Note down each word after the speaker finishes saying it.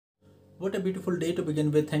What a beautiful day to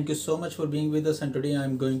begin with. Thank you so much for being with us, and today I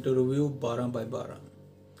am going to review Barah by Barah.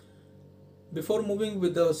 Before moving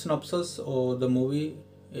with the synopsis or the movie,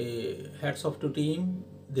 hats off to team.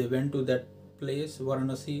 They went to that place,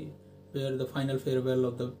 Varanasi, where the final farewell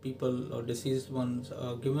of the people or deceased ones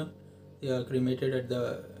are given. They are cremated at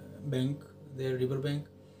the bank, their river bank.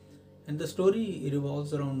 And the story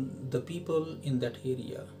revolves around the people in that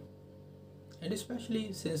area. And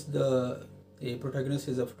especially since the protagonist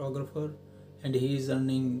is a photographer and he is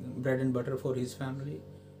earning bread and butter for his family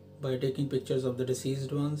by taking pictures of the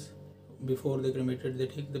deceased ones. Before they cremated, they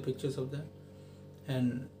take the pictures of them.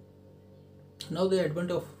 And now the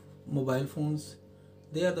advent of mobile phones,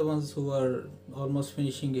 they are the ones who are almost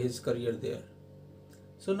finishing his career there.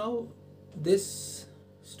 So now this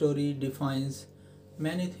story defines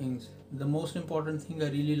many things. The most important thing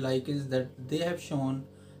I really like is that they have shown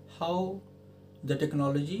how the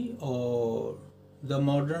technology or the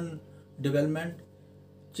modern development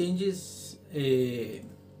changes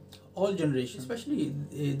all generations. Especially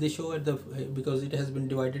they show at the because it has been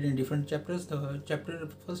divided in different chapters. The chapter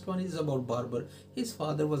first one is about barber. His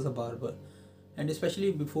father was a barber, and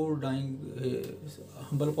especially before dying,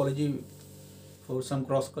 humble apology for some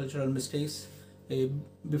cross-cultural mistakes.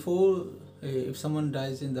 Before if someone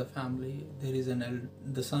dies in the family, there is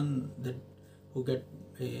the son that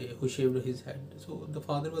who shaved his head. So the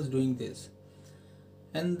father was doing this,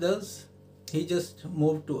 and thus he just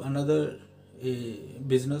moved to another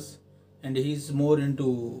business, and he's more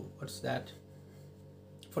into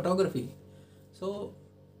photography. So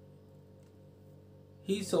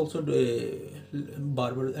he's also a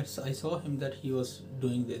barber. I saw him that he was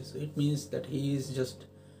doing this. It means that he is just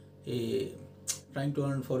trying to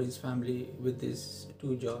earn for his family with these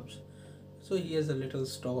two jobs. So he has a little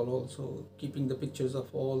stall also, keeping the pictures of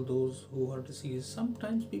all those who are deceased.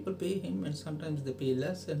 Sometimes people pay him and sometimes they pay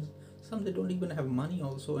less, and some they don't even have money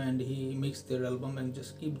also, and he makes their album and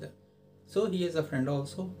just keep them. So he has a friend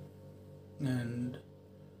also, and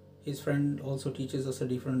his friend also teaches us a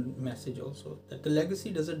different message also, that the legacy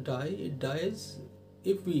doesn't die, it dies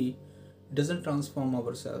if we doesn't transform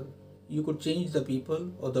ourselves. You could change the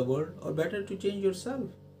people or the world, or better to change yourself.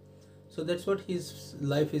 So that's what his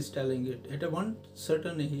life is telling it. At a one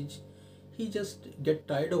certain age, he just get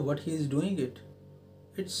tired of what he is doing it.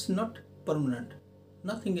 It's not permanent.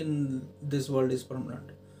 Nothing in this world is permanent.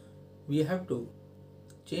 We have to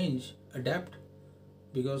change, adapt,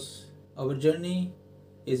 because our journey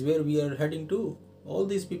is where we are heading to. All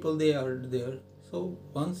these people, they are there. So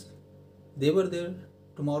once they were there,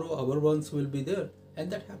 tomorrow our ones will be there.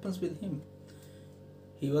 And that happens with him.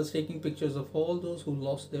 He was taking pictures of all those who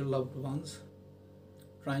lost their loved ones,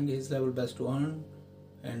 trying his level best to earn.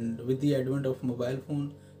 And with the advent of mobile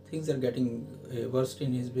phone, things are getting worse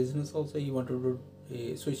in his business also. He wanted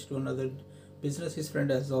to switch to another business. His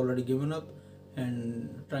friend has already given up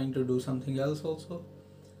and trying to do something else also.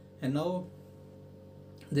 And now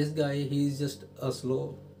this guy, he's just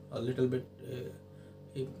a little bit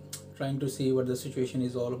trying to see what the situation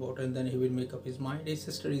is all about, and then he will make up his mind. His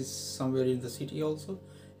sister is somewhere in the city also,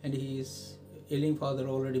 and he is ailing father,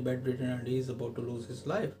 already bedridden, and he is about to lose his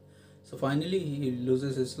life. So finally he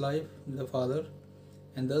loses his life, the father,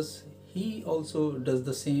 and thus he also does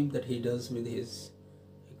the same that he does with his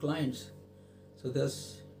clients. So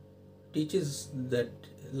thus teaches that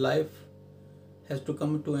life has to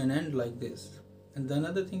come to an end like this. And the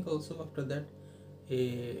another thing also after that,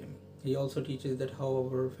 he also teaches that how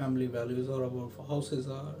our family values or our houses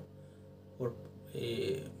are, or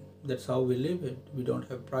that's how we live it. We don't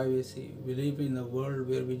have privacy. We live in a world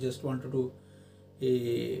where we just want to do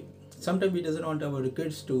sometimes we doesn't want our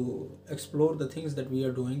kids to explore the things that we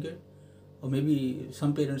are doing it, or maybe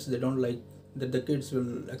some parents, they don't like that the kids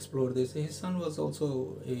will explore this. His son was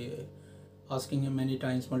also asking him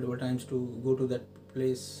multiple times to go to that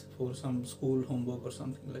place for some school homework or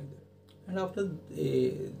something like that. And after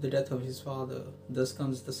the death of his father, thus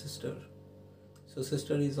comes the sister. So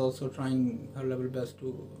sister is also trying her level best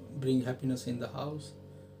to bring happiness in the house,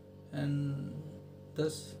 and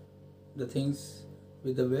thus the things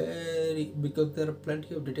with the because there are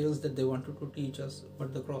plenty of details that they wanted to teach us,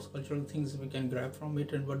 what the cross-cultural things we can grab from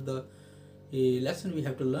it, and what the lesson we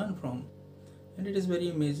have to learn from. And it is very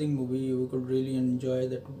amazing movie. You could really enjoy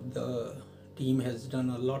that. The team has done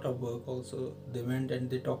a lot of work also. They went and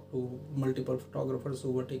they talked to multiple photographers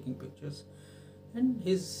who were taking pictures, and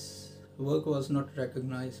his work was not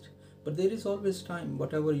recognized. But there is always time.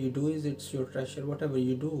 Whatever you do it's your treasure. Whatever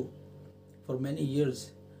you do for many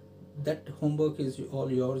years, that homework is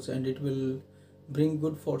all yours, and it will bring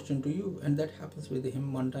good fortune to you. And that happens with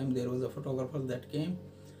him. One time there was a photographer that came,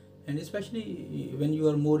 And especially when you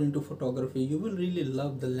are more into photography, you will really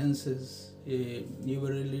love the lenses, you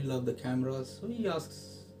will really love the cameras. So he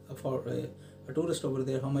asks for a tourist over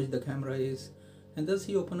there how much the camera is, and thus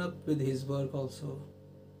he open up with his work also,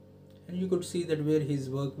 and you could see that where his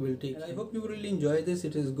work will take. And I hope you really enjoy this.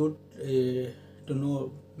 It is good to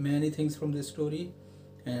know many things from this story,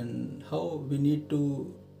 and how we need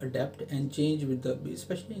to adapt and change with the,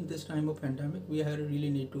 especially in this time of pandemic, we really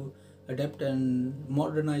need to adapt and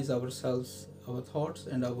modernize ourselves, our thoughts,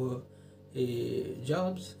 and our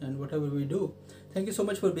jobs, and whatever we do. Thank you so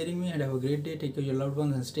much for bearing me, and have a great day. Take care of your loved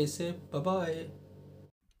ones and stay safe. Bye bye.